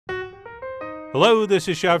Hello, this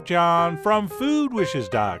is Chef John from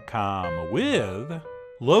foodwishes.com with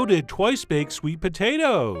loaded twice-baked sweet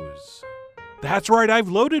potatoes. That's right, I've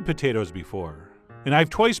loaded potatoes before, and I've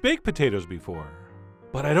twice-baked potatoes before,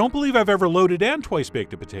 but I don't believe I've ever loaded and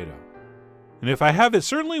twice-baked a potato. And if I have, it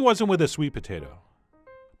certainly wasn't with a sweet potato.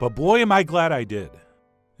 But boy, am I glad I did.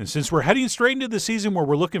 And since we're heading straight into the season where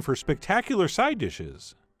we're looking for spectacular side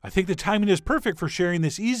dishes, I think the timing is perfect for sharing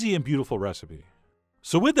this easy and beautiful recipe.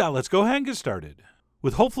 So with that, let's go ahead and get started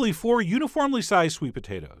with hopefully 4 uniformly sized sweet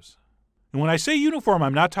potatoes. And when I say uniform,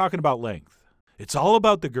 I'm not talking about length. It's all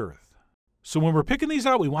about the girth. So when we're picking these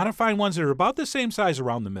out, we want to find ones that are about the same size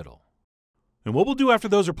around the middle. And what we'll do after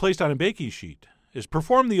those are placed on a baking sheet is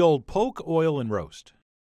perform the old poke, oil, and roast,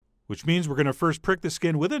 which means we're going to first prick the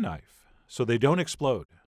skin with a knife so they don't explode,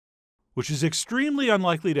 which is extremely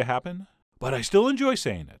unlikely to happen, but I still enjoy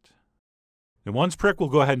saying it. And once pricked, we'll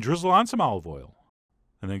go ahead and drizzle on some olive oil,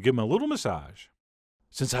 and then give them a little massage.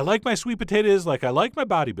 Since I like my sweet potatoes like I like my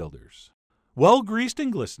bodybuilders, well greased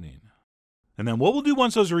and glistening. And then what we'll do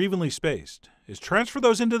once those are evenly spaced is transfer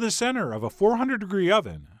those into the center of a 400-degree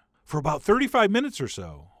oven for about 35 minutes or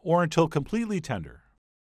so, or until completely tender.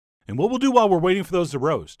 And what we'll do while we're waiting for those to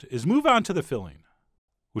roast is move on to the filling,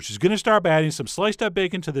 which is going to start by adding some sliced up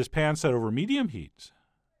bacon to this pan set over medium heat.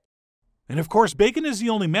 And of course, bacon is the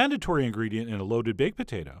only mandatory ingredient in a loaded baked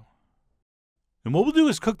potato. And what we'll do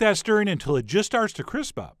is cook that stirring until it just starts to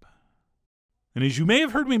crisp up. And as you may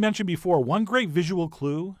have heard me mention before, one great visual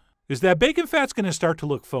clue is that bacon fat's going to start to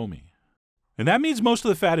look foamy. And that means most of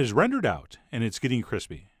the fat is rendered out and it's getting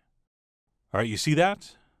crispy. All right, you see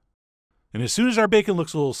that? And as soon as our bacon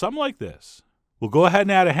looks a little something like this, we'll go ahead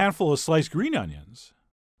and add a handful of sliced green onions,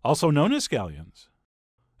 also known as scallions,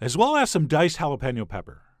 as well as some diced jalapeno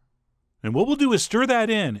pepper. And what we'll do is stir that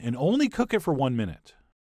in and only cook it for 1 minute.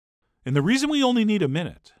 And the reason we only need a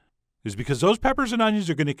minute is because those peppers and onions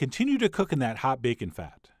are going to continue to cook in that hot bacon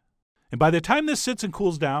fat. And by the time this sits and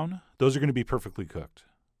cools down, those are going to be perfectly cooked.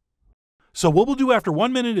 So what we'll do after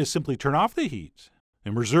 1 minute is simply turn off the heat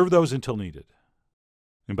and reserve those until needed.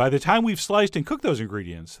 And by the time we've sliced and cooked those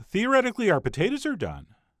ingredients, theoretically our potatoes are done.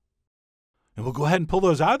 And we'll go ahead and pull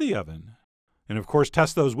those out of the oven and of course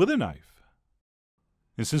test those with a knife.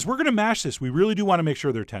 And since we're going to mash this, we really do want to make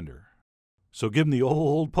sure they're tender. So give them the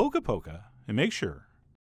old poka and make sure.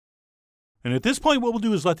 And at this point, what we'll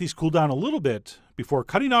do is let these cool down a little bit before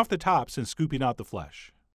cutting off the tops and scooping out the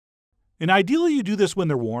flesh. And ideally you do this when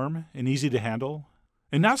they're warm and easy to handle,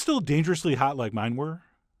 and not still dangerously hot like mine were.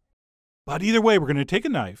 But either way, we're going to take a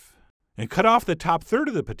knife and cut off the top third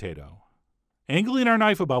of the potato, angling our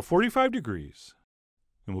knife about 45 degrees.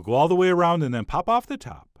 And we'll go all the way around and then pop off the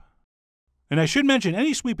top. And I should mention,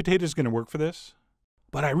 any sweet potato is going to work for this.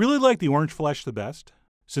 But I really like the orange flesh the best,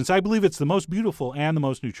 since I believe it's the most beautiful and the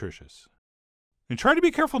most nutritious. And try to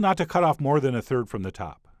be careful not to cut off more than a third from the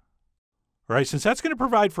top. All right, since that's going to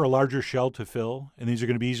provide for a larger shell to fill, and these are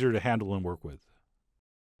going to be easier to handle and work with.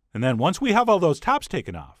 And then once we have all those tops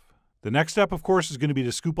taken off, the next step, of course, is going to be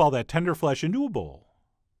to scoop all that tender flesh into a bowl.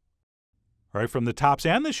 All right, from the tops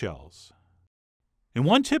and the shells. And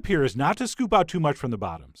one tip here is not to scoop out too much from the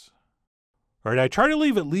bottoms. All right, I try to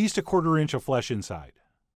leave at least a 1/4 inch of flesh inside,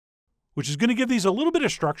 which is going to give these a little bit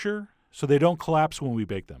of structure so they don't collapse when we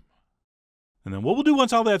bake them. And then what we'll do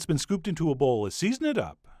once all that's been scooped into a bowl is season it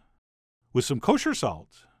up with some kosher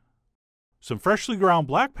salt, some freshly ground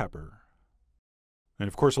black pepper, and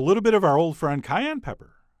of course a little bit of our old friend cayenne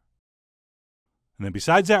pepper. And then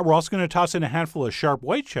besides that, we're also going to toss in a handful of sharp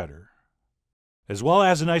white cheddar, as well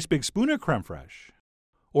as a nice big spoon of creme fraiche,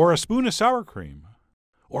 or a spoon of sour cream,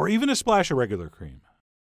 or even a splash of regular cream.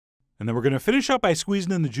 And then we're going to finish up by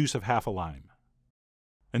squeezing in the juice of half a lime.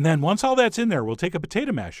 And then once all that's in there, we'll take a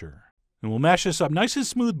potato masher and we'll mash this up nice and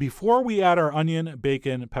smooth before we add our onion,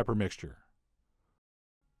 bacon, pepper mixture.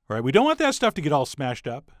 All right, we don't want that stuff to get all smashed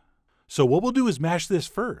up. So what we'll do is mash this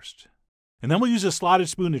first, and then we'll use a slotted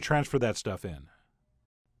spoon to transfer that stuff in.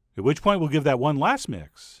 At which point we'll give that one last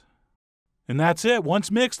mix. And that's it. Once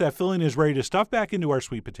mixed, that filling is ready to stuff back into our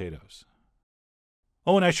sweet potatoes.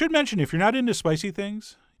 Oh, and I should mention, if you're not into spicy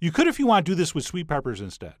things, you could, if you want, do this with sweet peppers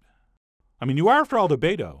instead. I mean, you are, after all, the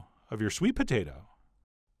beta of your sweet potato.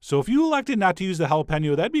 So if you elected not to use the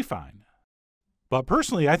jalapeno, that'd be fine. But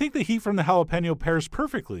personally, I think the heat from the jalapeno pairs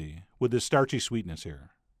perfectly with this starchy sweetness here.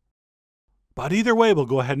 But either way, we'll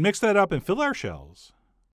go ahead and mix that up and fill our shells.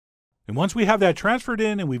 And once we have that transferred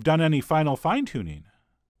in and we've done any final fine-tuning,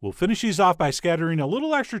 we'll finish these off by scattering a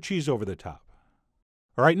little extra cheese over the top.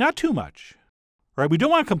 All right, not too much. All right, we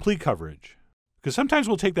don't want complete coverage, because sometimes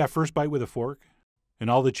we'll take that first bite with a fork and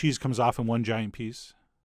all the cheese comes off in one giant piece.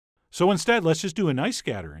 So instead, let's just do a nice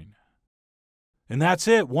scattering. And that's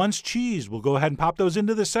it. Once cheesed, we'll go ahead and pop those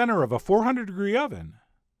into the center of a 400-degree oven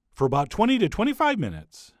for about 20 to 25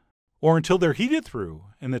 minutes, or until they're heated through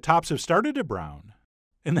and the tops have started to brown,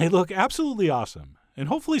 and they look absolutely awesome, and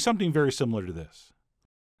hopefully something very similar to this.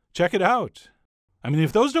 Check it out. I mean,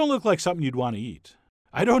 if those don't look like something you'd want to eat,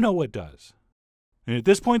 I don't know what does. And at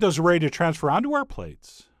this point, those are ready to transfer onto our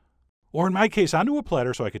plates, or in my case, onto a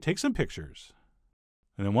platter so I could take some pictures.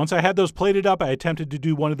 And then once I had those plated up, I attempted to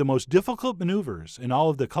do one of the most difficult maneuvers in all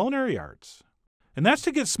of the culinary arts, and that's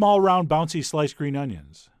to get small, round, bouncy sliced green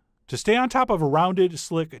onions to stay on top of a rounded,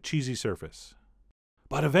 slick, cheesy surface.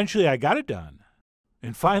 But eventually I got it done,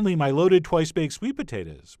 and finally my loaded twice-baked sweet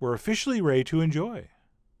potatoes were officially ready to enjoy.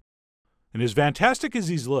 And as fantastic as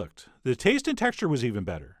these looked, the taste and texture was even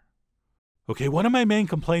better. Okay, one of my main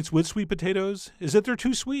complaints with sweet potatoes is that they're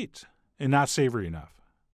too sweet and not savory enough.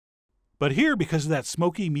 But here, because of that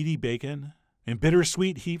smoky, meaty bacon, and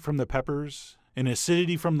bittersweet heat from the peppers, and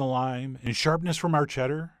acidity from the lime, and sharpness from our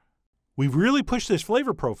cheddar, we've really pushed this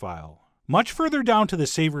flavor profile much further down to the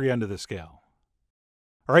savory end of the scale.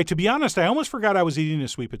 Alright, to be honest, I almost forgot I was eating a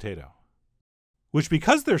sweet potato, which,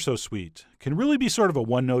 because they're so sweet, can really be sort of a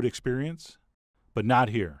one-note experience, but not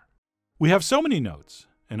here. We have so many notes,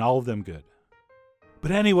 and all of them good.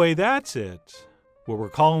 But anyway, that's it. What we're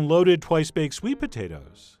calling loaded twice-baked sweet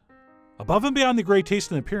potatoes. Above and beyond the great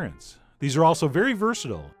taste and appearance, these are also very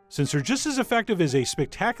versatile, since they're just as effective as a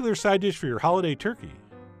spectacular side dish for your holiday turkey,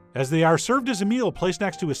 as they are served as a meal placed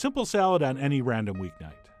next to a simple salad on any random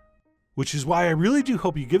weeknight. Which is why I really do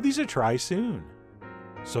hope you give these a try soon.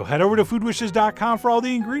 So head over to foodwishes.com for all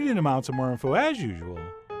the ingredient amounts and more info as usual.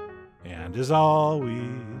 And as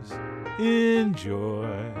always,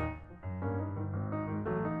 enjoy.